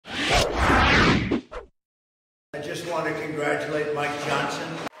I just want to congratulate Mike Johnson.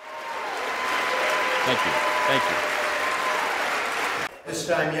 Thank you. Thank you. This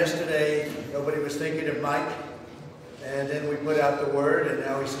time yesterday, nobody was thinking of Mike, and then we put out the word, and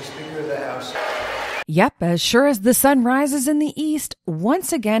now he's the Speaker of the House. Yep, as sure as the sun rises in the east,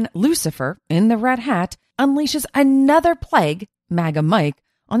 once again, Lucifer, in the red hat, unleashes another plague, MAGA Mike,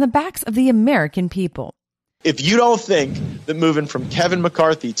 on the backs of the American people. If you don't think that moving from Kevin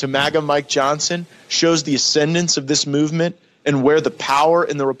McCarthy to MAGA Mike Johnson shows the ascendance of this movement and where the power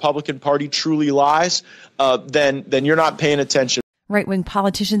in the Republican Party truly lies, then you're not paying attention. Right-wing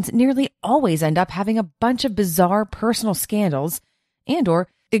politicians nearly always end up having a bunch of bizarre personal scandals and or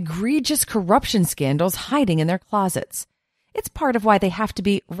egregious corruption scandals hiding in their closets. It's part of why they have to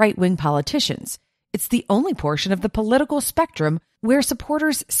be right-wing politicians. It's the only portion of the political spectrum where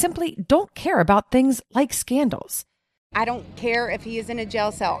supporters simply don't care about things like scandals. I don't care if he is in a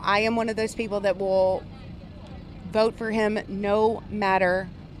jail cell. I am one of those people that will vote for him no matter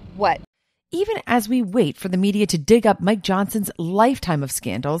what. Even as we wait for the media to dig up Mike Johnson's lifetime of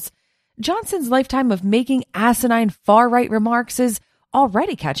scandals, Johnson's lifetime of making asinine far-right remarks is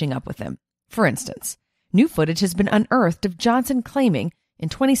already catching up with him. For instance, new footage has been unearthed of Johnson claiming, in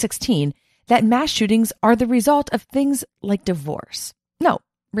 2016, that mass shootings are the result of things like divorce. No,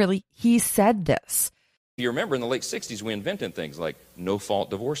 really, he said this. You remember in the late 60s, we invented things like no-fault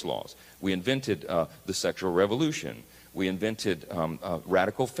divorce laws. We invented the sexual revolution. We invented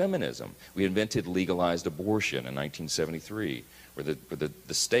radical feminism. We invented legalized abortion in 1973, where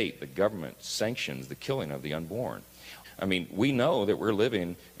the state, the government, sanctions the killing of the unborn. I mean, we know that we're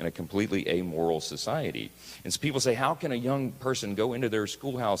living in a completely amoral society. And so people say, how can a young person go into their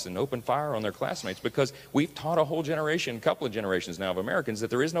schoolhouse and open fire on their classmates? Because we've taught a whole generation, a couple of generations now of Americans,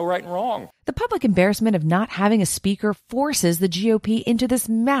 that there is no right and wrong. The public embarrassment of not having a speaker forces the GOP into this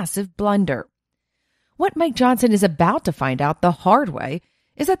massive blunder. What Mike Johnson is about to find out the hard way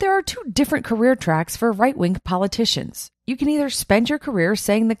is that there are two different career tracks for right-wing politicians. You can either spend your career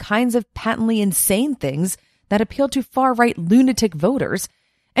saying the kinds of patently insane things that appeal to far-right lunatic voters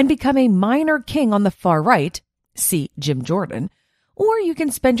and become a minor king on the far right, see Jim Jordan, or you can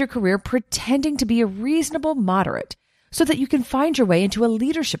spend your career pretending to be a reasonable moderate so that you can find your way into a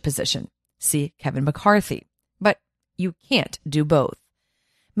leadership position, see Kevin McCarthy. But you can't do both.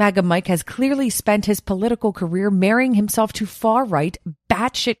 MAGA Mike has clearly spent his political career marrying himself to far-right,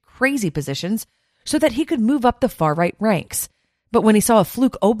 batshit crazy positions so that he could move up the far-right ranks. But when he saw a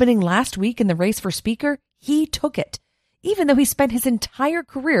fluke opening last week in the race for speaker, he took it, even though he spent his entire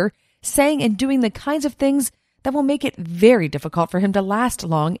career saying and doing the kinds of things that will make it very difficult for him to last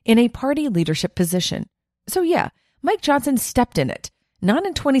long in a party leadership position. So yeah, Mike Johnson stepped in it, not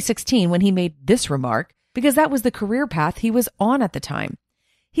in 2016 when he made this remark, because that was the career path he was on at the time.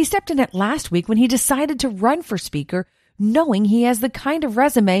 He stepped in it last week when he decided to run for speaker, knowing he has the kind of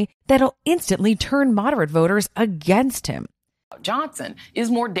resume that'll instantly turn moderate voters against him. Johnson is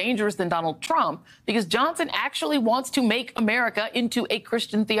more dangerous than Donald Trump because Johnson actually wants to make America into a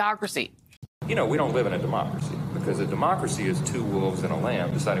Christian theocracy. You know, we don't live in a democracy because a democracy is two wolves and a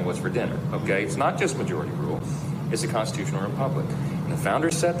lamb deciding what's for dinner, okay? It's not just majority rule. It's a constitutional republic. And the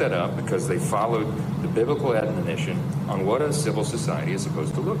founders set that up because they followed the biblical admonition on what a civil society is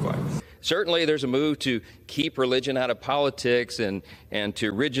supposed to look like. Certainly there's a move to keep religion out of politics and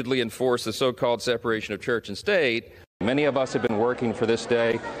to rigidly enforce the so-called separation of church and state. Many of us have been working for this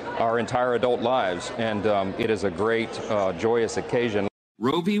day our entire adult lives, and it is a great, joyous occasion.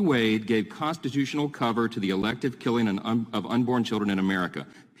 Roe v. Wade gave constitutional cover to the elective killing of unborn children in America,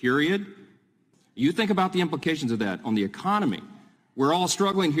 period. You think about the implications of that on the economy. We're all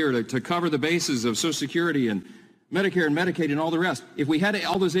struggling here to cover the bases of Social Security and Medicare and Medicaid and all the rest. If we had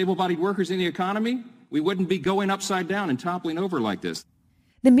all those able-bodied workers in the economy, we wouldn't be going upside down and toppling over like this.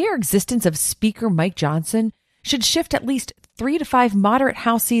 The mere existence of Speaker Mike Johnson should shift at least 3 to 5 moderate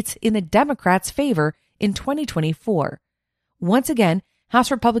House seats in the Democrats' favor in 2024. Once again, House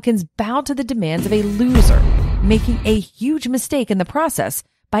Republicans bowed to the demands of a loser, making a huge mistake in the process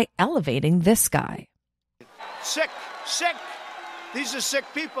by elevating this guy. Sick. These are sick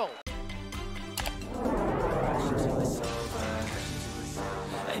people.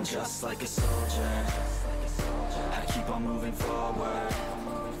 And just like a soldier, I keep on moving forward,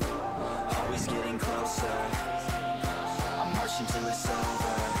 always getting closer.